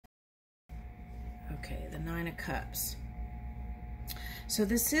Okay, the Nine of Cups. So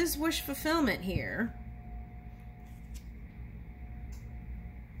this is wish fulfillment here.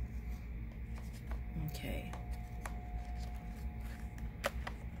 Okay.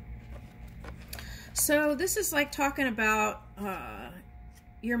 So this is like talking about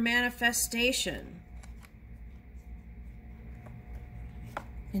your manifestation.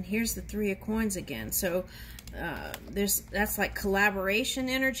 And here's the Three of Coins again. So that's like collaboration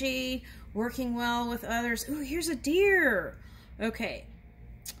energy, working well with others. Ooh, here's a deer. Okay.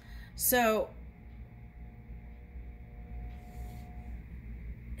 So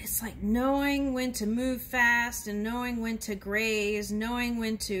it's like knowing when to move fast and knowing when to graze, knowing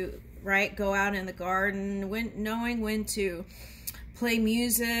when to, right, go out in the garden, knowing when to play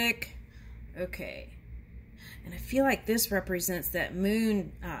music. Okay. And I feel like this represents that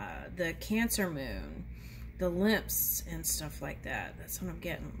moon, the Cancer moon, the limps and stuff like that. That's what I'm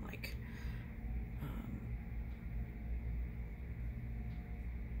getting, like.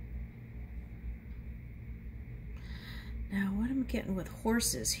 Now, what am I getting with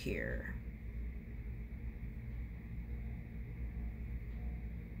horses here?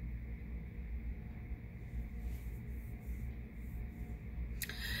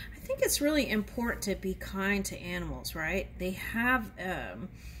 I think it's really important to be kind to animals, right? They have,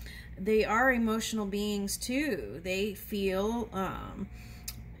 they are emotional beings too. They feel,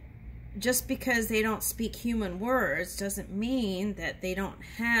 just because they don't speak human words doesn't mean that they don't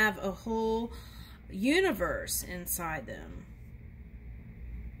have a whole universe inside them.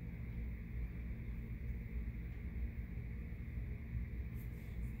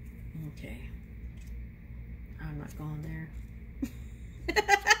 Okay. I'm not going there.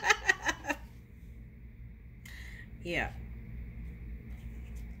 Yeah.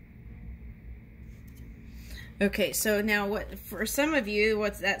 Okay, so now what, for some of you,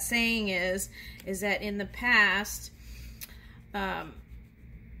 what that saying is that in the past,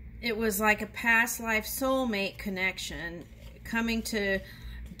 it was like a past life soulmate connection coming to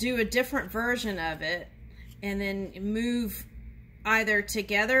do a different version of it and then move either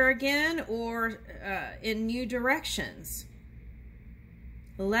together again or in new directions.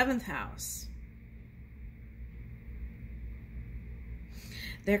 11th house.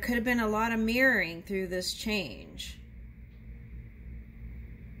 There could have been a lot of mirroring through this change.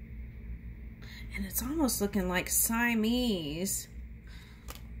 And it's almost looking like Siamese.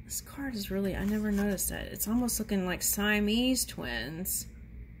 This card is really, I never noticed that. It's almost looking like Siamese twins.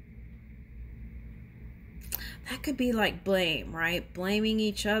 That could be like blame, right? Blaming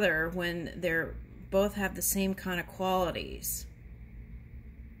each other when they're both have the same kind of qualities.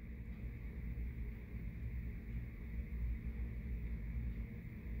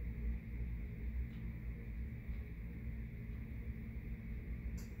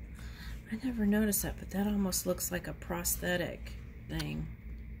 I never noticed that, but that almost looks like a prosthetic thing.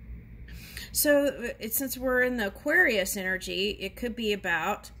 So since we're in the Aquarius energy, it could be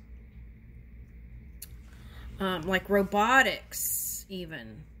about like robotics,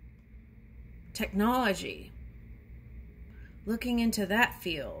 even technology, looking into that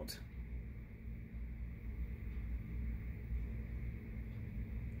field.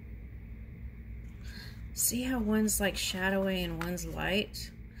 See how one's like shadowy and one's light?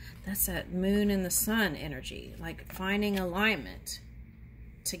 That's that moon and the sun energy, like finding alignment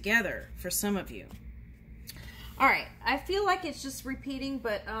together for some of you. All right, I feel like it's just repeating,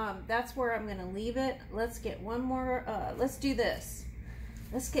 but that's where I'm going to leave it. Let's get one more. Let's do this.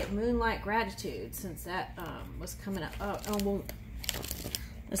 Let's get Moonlight Gratitude, since that was coming up. Oh, well,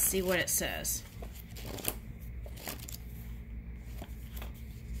 let's see what it says.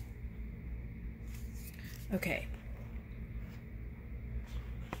 Okay.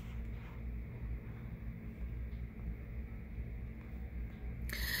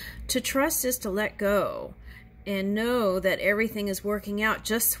 To trust is to let go and know that everything is working out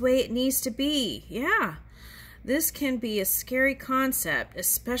just the way it needs to be. Yeah, this can be a scary concept,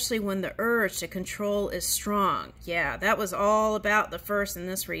 especially when the urge to control is strong. Yeah, that was all about the first in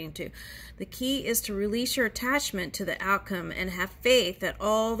this reading too. The key is to release your attachment to the outcome and have faith that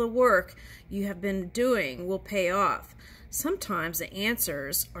all the work you have been doing will pay off. Sometimes the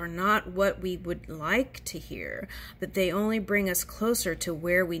answers are not what we would like to hear, but they only bring us closer to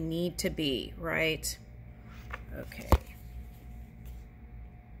where we need to be, right? Okay.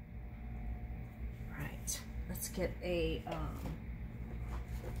 Right. Let's get a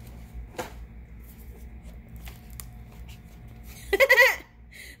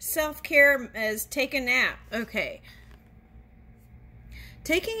self-care as take a nap. Okay.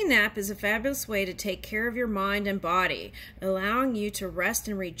 Taking a nap is a fabulous way to take care of your mind and body, allowing you to rest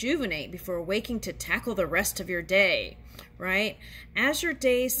and rejuvenate before waking to tackle the rest of your day, right? As your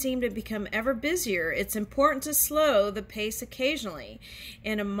days seem to become ever busier, it's important to slow the pace occasionally,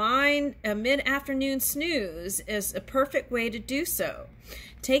 and a mid-afternoon snooze is a perfect way to do so.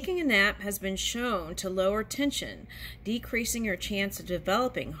 Taking a nap has been shown to lower tension, decreasing your chance of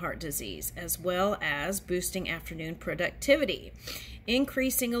developing heart disease, as well as boosting afternoon productivity,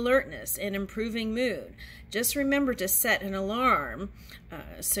 increasing alertness, and improving mood. Just remember to set an alarm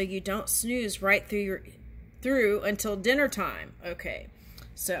so you don't snooze right through until dinner time. Okay,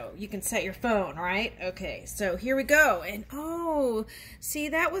 so you can set your phone, right? Okay, so here we go. And oh, see,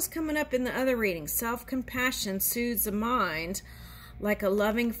 that was coming up in the other reading. Self-compassion soothes the mind like a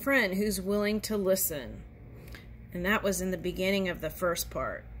loving friend who's willing to listen. And that was in the beginning of the first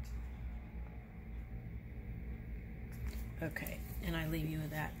part. Okay, and I leave you with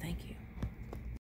that. Thank you.